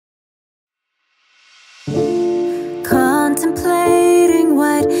contemplating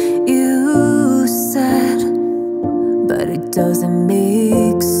what you said, but it doesn't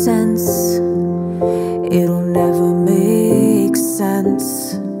make sense. It'll never make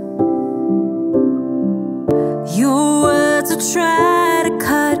sense. Your words will try to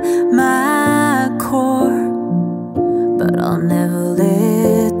cut my core, but I'll never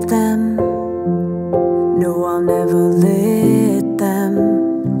let them. No, I'll never let them.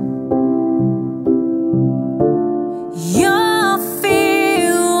 Your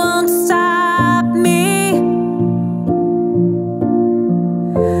fear won't stop me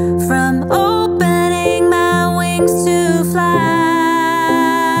from opening my wings to fly.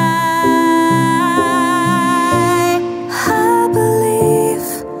 I believe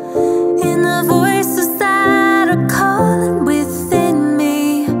in the voices that are calling within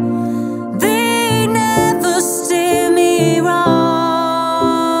me. They never steer me wrong.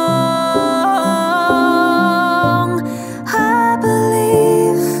 I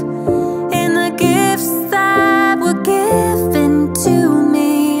believe in the gifts that were given to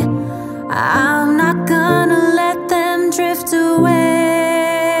me. I'm not gonna let them drift away.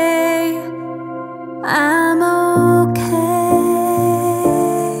 I'm okay.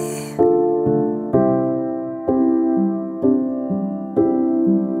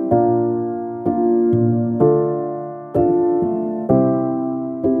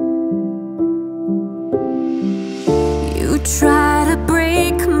 You try to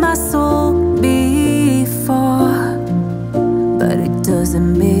break my soul before, but it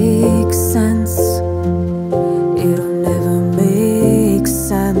doesn't make sense. It'll never make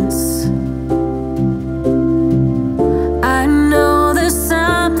sense. I know there's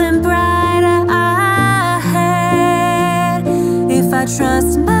something brighter ahead if I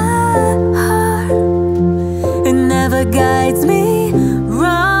trust my heart. It never guides me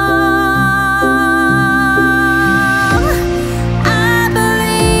wrong. I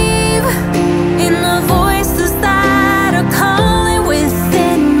believe in the voices that are calling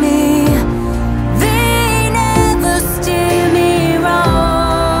within me. They never steer me wrong.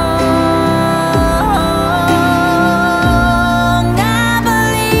 I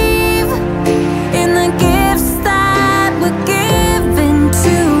believe in the gifts that were given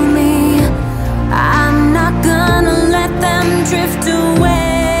to me. I'm not gonna let them drift away.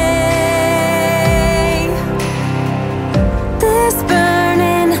 This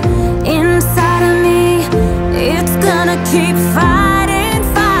burning inside of me, it's gonna keep fighting.